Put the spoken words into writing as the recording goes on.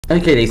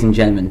Okay, ladies and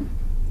gentlemen,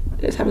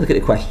 let's have a look at the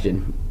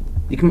question.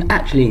 You can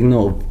actually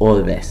ignore all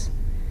of this.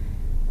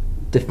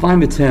 Define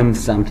the term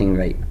sampling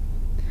rate.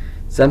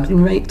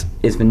 Sampling rate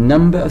is the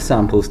number of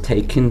samples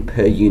taken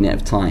per unit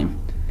of time,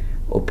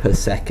 or per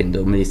second,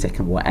 or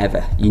millisecond,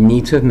 whatever. You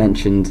need to have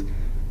mentioned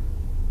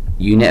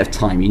unit of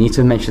time. You need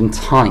to have mentioned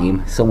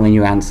time somewhere in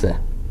your answer.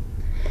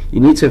 You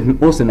need to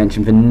have also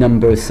mentioned the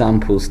number of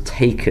samples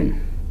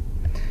taken.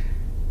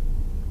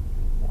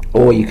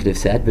 Or you could have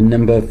said the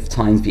number of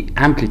times the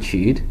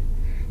amplitude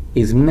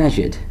is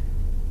measured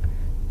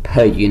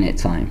per unit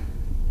time.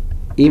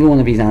 Either one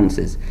of these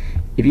answers.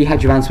 If you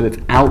had your answer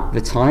without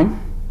the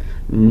time,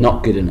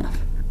 not good enough.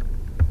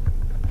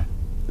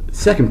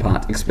 Second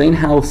part, explain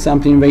how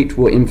sampling rate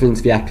will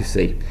influence the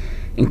accuracy.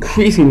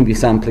 Increasing the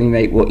sampling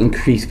rate will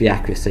increase the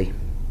accuracy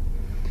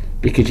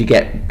because you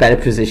get better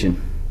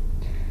precision.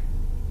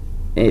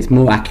 It's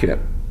more accurate,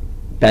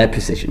 better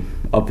precision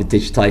of the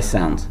digitized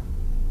sound.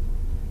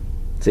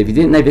 So if you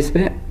didn't know this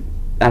bit,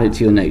 add it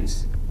to your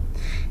notes.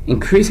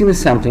 Increasing the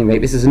sampling rate,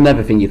 this is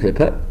another thing you could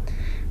have put,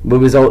 will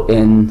result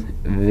in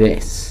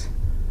this.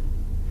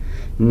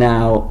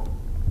 Now,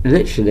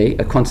 literally,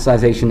 a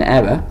quantization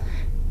error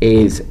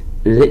is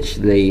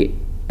literally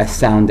a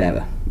sound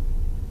error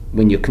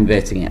when you're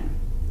converting it.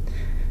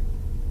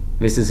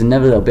 This is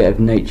another little bit of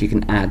note you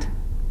can add.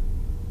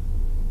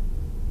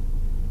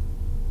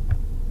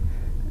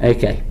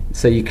 Okay,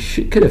 so you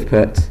could have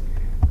put,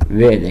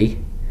 really,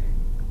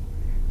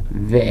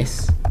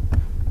 this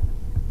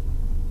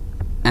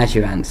as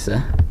your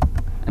answer,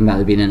 and that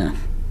would have been enough.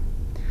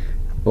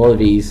 All of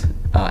these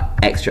are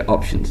extra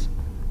options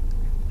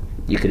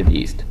you could have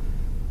used.